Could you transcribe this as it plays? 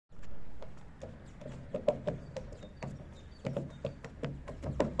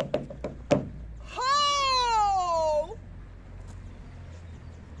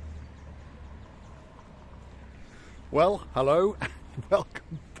Well, hello and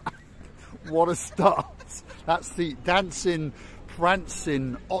welcome back. What a start. That's the dancing,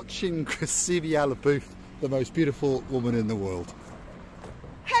 prancing, очень красивая любовь, the most beautiful woman in the world.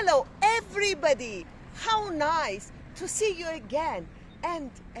 Hello everybody! How nice to see you again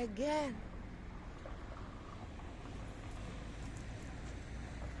and again.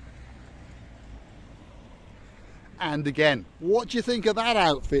 And again. What do you think of that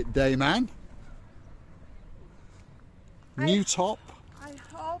outfit, Dayman? New top. I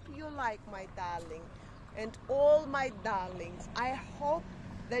hope you like my darling and all my darlings. I hope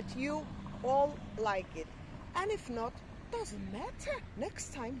that you all like it. And if not, doesn't matter.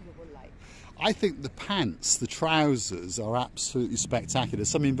 Next time you will like. I think the pants, the trousers are absolutely spectacular. There's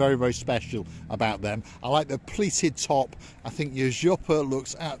something very, very special about them. I like the pleated top. I think your jumper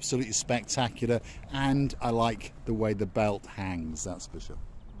looks absolutely spectacular. And I like the way the belt hangs, that's for sure.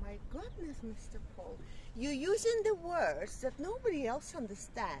 My goodness, Mr. Paul. You're using the words that nobody else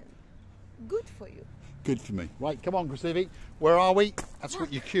understands. Good for you. Good for me. Right, come on, Gracivi. Where are we? That's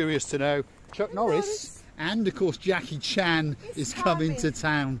what you're curious to know. Chuck Norris and, of course, Jackie Chan is coming to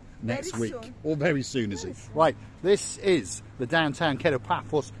town next week. Or very soon, is he? Right, this is the downtown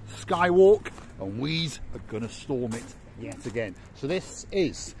Paphos Skywalk, and we are going to storm it yet again. So this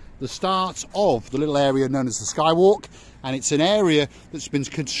is the start of the little area known as the Skywalk, and it's an area that's been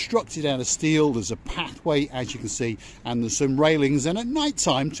constructed out of steel. There's a pathway, as you can see, and there's some railings, and at night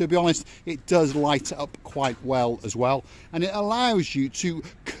time, to be honest, it does light up quite well as well, and it allows you to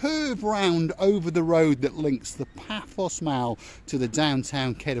curve round over the road that links the Paphos Mall to the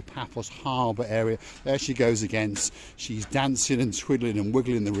downtown Paphos harbour area. There she goes again. She's dancing and twiddling and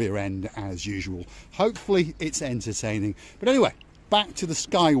wiggling the rear end as usual. Hopefully it's entertaining, but anyway, back to the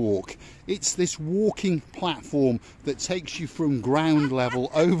Skywalk. It's this walking platform that takes you from ground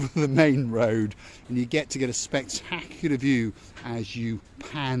level over the main road, and you get a spectacular view as you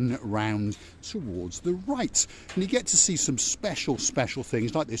pan round towards the right. And you get to see some special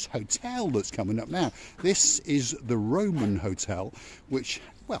things like this hotel that's coming up now. This is the Roman Hotel, which,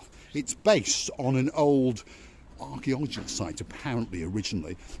 well, it's based on an old archaeological site apparently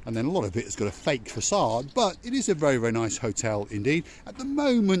originally, and then a lot of it has got a fake facade, but it is a very, very nice hotel indeed. At the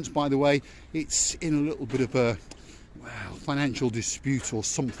moment, by the way, it's in a little bit of a financial dispute or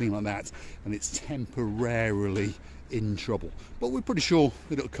something like that, and it's temporarily in trouble, but we're pretty sure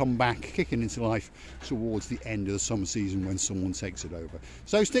that it'll come back kicking into life towards the end of the summer season when someone takes it over.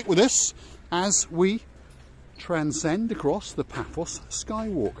 So stick with us as we transcend across the Paphos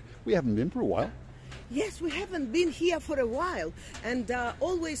Skywalk. We haven't been for a while. Yes, we haven't been here for a while, and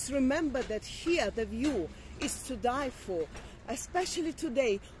always remember that here the view is to die for, especially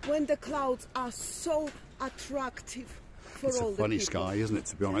today when the clouds are so attractive for all the people. It's a funny sky, isn't it,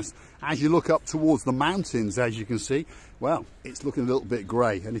 to be honest? As you look up towards the mountains, as you can see, well, it's looking a little bit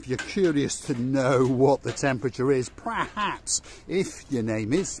grey, and if you're curious to know what the temperature is, perhaps if your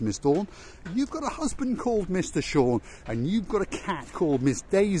name is Miss Dawn, you've got a husband called Mr. Sean, and you've got a cat called Miss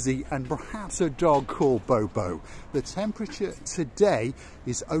Daisy, and perhaps a dog called Bobo. The temperature today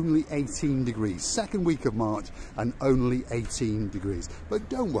is only 18 degrees, second week of March, and only 18 degrees. But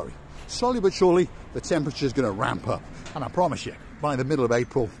don't worry, slowly but surely the temperature is going to ramp up, and I promise you, by the middle of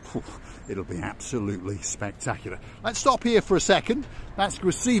April, it'll be absolutely spectacular. Let's stop here for a second. That's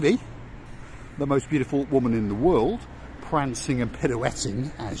Gracivi, the most beautiful woman in the world, prancing and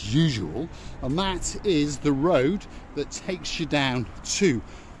pirouetting as usual, and that is the road that takes you down to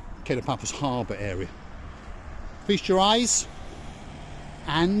Paphos harbour area. Feast your eyes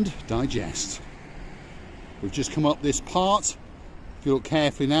and digest. We've just come up this part. If you look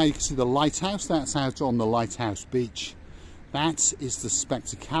carefully now, you can see the lighthouse. That's out on the Lighthouse Beach. That is the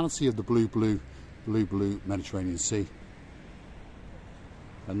spectacality of the blue Mediterranean Sea.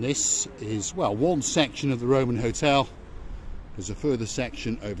 And this is, well, one section of the Roman Hotel. There's a further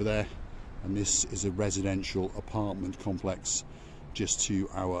section over there, and this is a residential apartment complex just to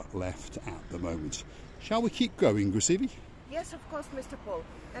our left at the moment. Shall we keep going, Gracivi? Yes, of course, Mr. Paul.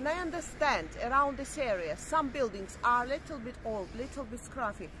 And I understand around this area some buildings are a little bit old, little bit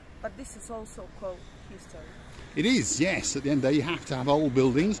scruffy, but this is also called history. It is, yes. At the end of the day, you have to have old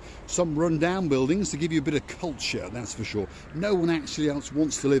buildings, some run-down buildings to give you a bit of culture, that's for sure. No one actually else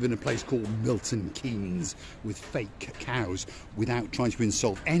wants to live in a place called Milton Keynes with fake cows without trying to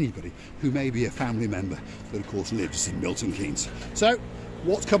insult anybody who may be a family member that, of course, lives in Milton Keynes. So,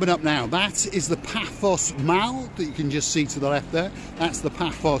 what's coming up now? That is the Paphos Mall that you can just see to the left there. That's the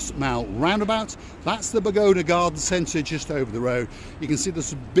Paphos Mall roundabout. That's the Pagoda Garden Centre just over the road. You can see there's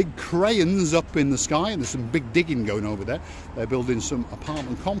some big cranes up in the sky, and there's some big digging going over there. They're building some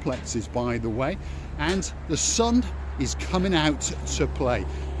apartment complexes, by the way. And the sun is coming out to play.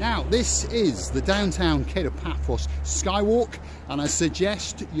 Now, this is the downtown Cape of Paphos Skywalk, and I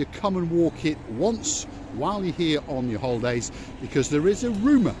suggest you come and walk it once while you're here on your holidays, because there is a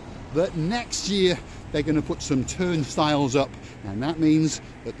rumour that next year they're going to put some turnstiles up, and that means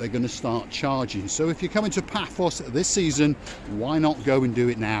that they're going to start charging. So if you're coming to Paphos this season, why not go and do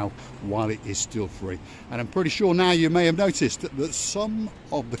it now while it is still free? And I'm pretty sure now you may have noticed that some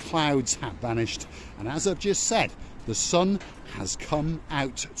of the clouds have vanished, and as I've just said, the sun has come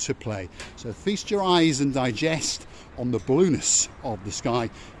out to play. So feast your eyes and digest on the blueness of the sky,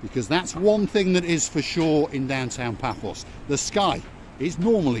 because that's one thing that is for sure in downtown Paphos. The sky is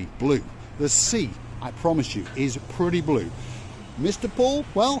normally blue. The sea, I promise you, is pretty blue. Mr. Paul,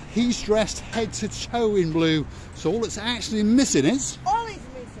 well, he's dressed head to toe in blue, so all that's actually missing is... All is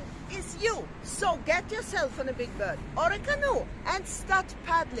missing is you. So get yourself on a big bird or a canoe and start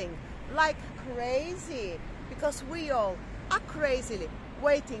paddling like crazy, because we all are crazily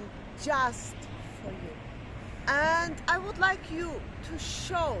waiting just for you. And I would like you to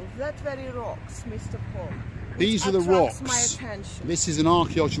show that very rocks, Mr. Paul. These are the rocks. My attention. This is an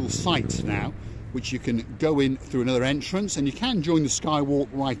archaeological site now, which you can go in through another entrance, and you can join the skywalk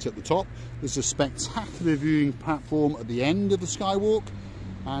right at the top. There's a spectacular viewing platform at the end of the skywalk,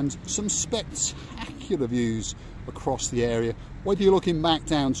 and some spectacular views across the area, whether you're looking back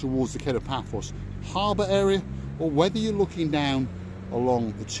down towards the Cape of Paphos harbour area, or whether you're looking down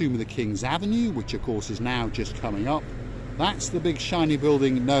along the Tomb of the Kings Avenue, which of course is now just coming up. That's the big shiny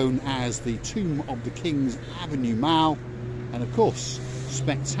building known as the Tomb of the Kings Avenue Mall, and of course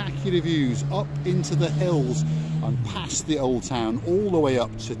spectacular views up into the hills and past the old town, all the way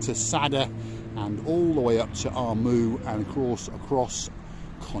up to Sada and all the way up to Armu, and of course across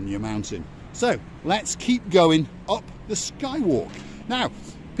Konya Mountain. So let's keep going up the skywalk. Now,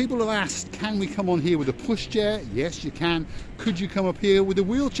 people have asked, can we come on here with a pushchair? Yes, you can. Could you come up here with a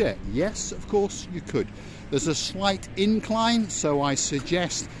wheelchair? Yes, of course you could. There's a slight incline, so I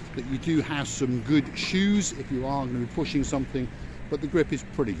suggest that you do have some good shoes if you are going to be pushing something, but the grip is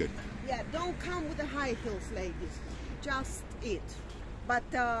pretty good. Yeah, don't come with the high heels, ladies. Just it. But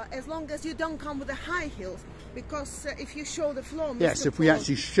as long as you don't come with the high heels, because if you show the floor, yes, Mr. if we Paul,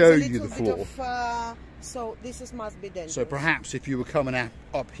 actually show you the floor. So this must be dangerous. So perhaps if you were coming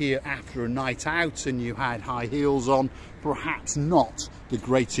up here after a night out and you had high heels on, perhaps not the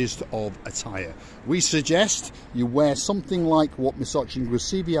greatest of attire. We suggest you wear something like what Misochin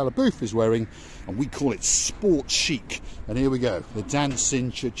Grasivi Alabouf is wearing, and we call it sport chic. And here we go, the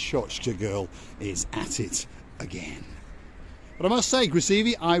dancing Chatucka girl is at it again. But I must say,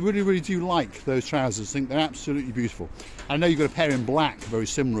 Grasivi, I really do like those trousers. I think they're absolutely beautiful. I know you've got a pair in black, very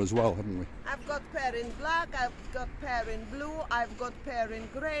similar as well, haven't we? I've got a pair in black, I've got a pair in blue, I've got a pair in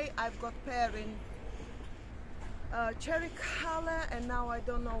grey, I've got a pair in cherry colour, and now I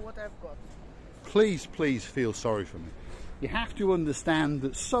don't know what I've got. Please feel sorry for me. You have to understand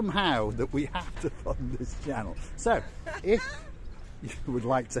that somehow that we have to fund this channel. So, if you would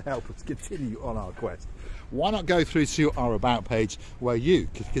like to help us continue on our quest, why not go through to our About page, where you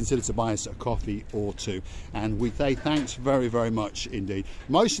could consider to buy us a coffee or two. And we say thanks very much indeed.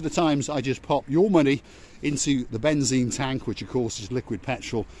 Most of the times I just pop your money into the benzene tank, which of course is liquid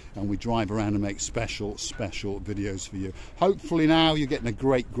petrol, and we drive around and make special videos for you. Hopefully now you're getting a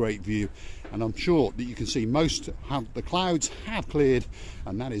great view, and I'm sure that you can see the clouds have cleared,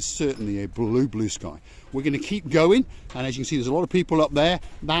 and that is certainly a blue sky. We're going to keep going, and as you can see, there's a lot of people up there.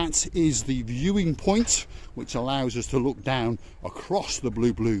 That is the viewing point, which allows us to look down across the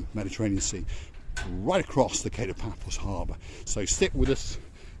blue Mediterranean Sea, right across the Cape of Paphos harbour. So stick with us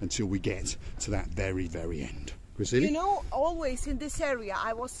until we get to that very end. Grasivi? You know, always in this area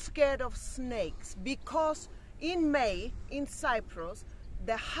I was scared of snakes, because in May in Cyprus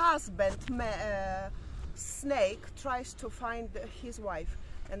the husband snake tries to find his wife,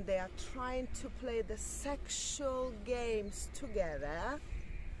 and they are trying to play the sexual games together.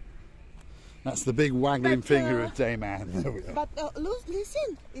 That's the big waggling finger of Dayman. There we are. But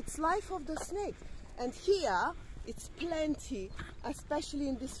listen, it's life of the snake, and here it's plenty, especially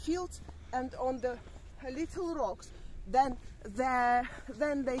in these fields and on the little rocks. Then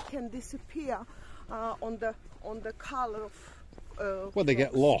they can disappear on the color of. Well, they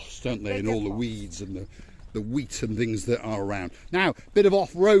get lost, don't they, in all the weeds and the wheat and things that are around. Now, bit of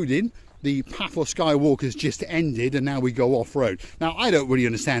off-roading. the Paphos Skywalk has just ended and now we go off-road. Now, I don't really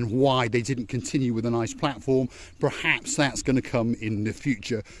understand why they didn't continue with a nice platform. Perhaps that's going to come in the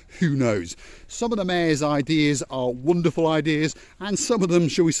future. Who knows? Some of the mayor's ideas are wonderful ideas, and some of them,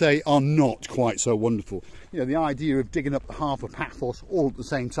 shall we say, are not quite so wonderful. You know, the idea of digging up the half of Paphos all at the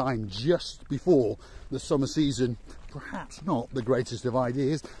same time just before the summer season, perhaps not the greatest of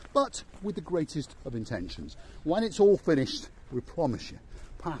ideas, but with the greatest of intentions. When it's all finished, we promise you,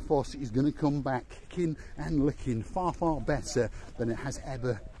 Paphos is going to come back kicking and licking far, far better than it has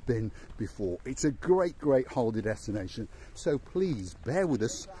ever been before. It's a great, great holiday destination. So please bear with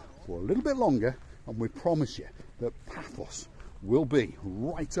us for a little bit longer, and we promise you that Paphos will be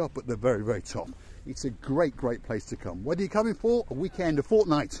right up at the very, very top. It's a great, great place to come. Whether you're coming for a weekend, a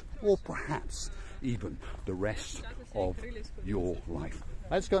fortnight, or perhaps even the rest of your life.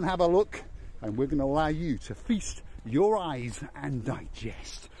 Let's go and have a look, and we're going to allow you to feast your eyes and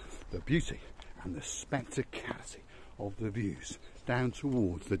digest the beauty and the spectacality of the views down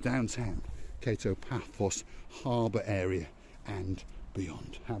towards the downtown Cato Paphos harbour area and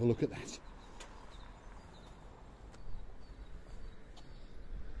beyond. Have a look at that.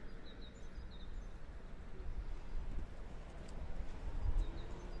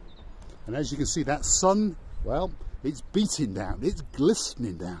 And as you can see, that sun, well, it's beating down, it's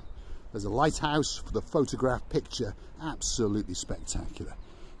glistening down. There's a lighthouse for the photograph picture, absolutely spectacular.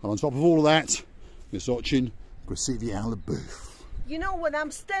 And on top of all of that, Miss Ochin, Gracivia and the booth. You know, when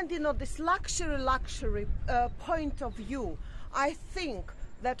I'm standing on this luxury point of view, I think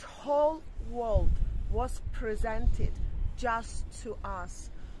that whole world was presented just to us.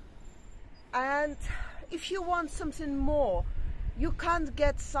 And if you want something more, you can't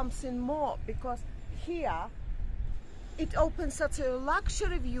get something more, because here it opens such a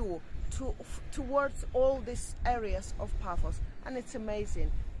luxury view towards all these areas of Paphos, and it's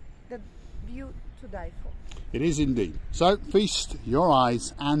amazing. The view to die for. It is indeed. So feast your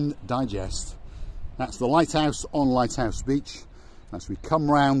eyes and digest. That's the lighthouse on Lighthouse Beach. As we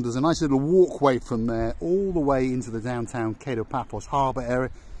come round, there's a nice little walkway from there all the way into the downtown Cato Paphos harbour area.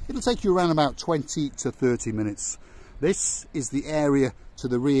 It'll take you around about 20 to 30 minutes. This is the area to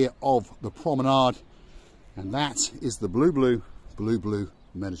the rear of the promenade, and that is the blue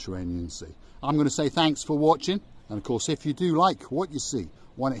Mediterranean Sea. I'm going to say thanks for watching, and of course, if you do like what you see,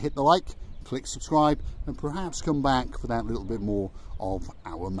 why not hit the like, click subscribe, and perhaps come back for that little bit more of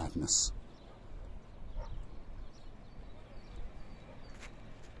our madness.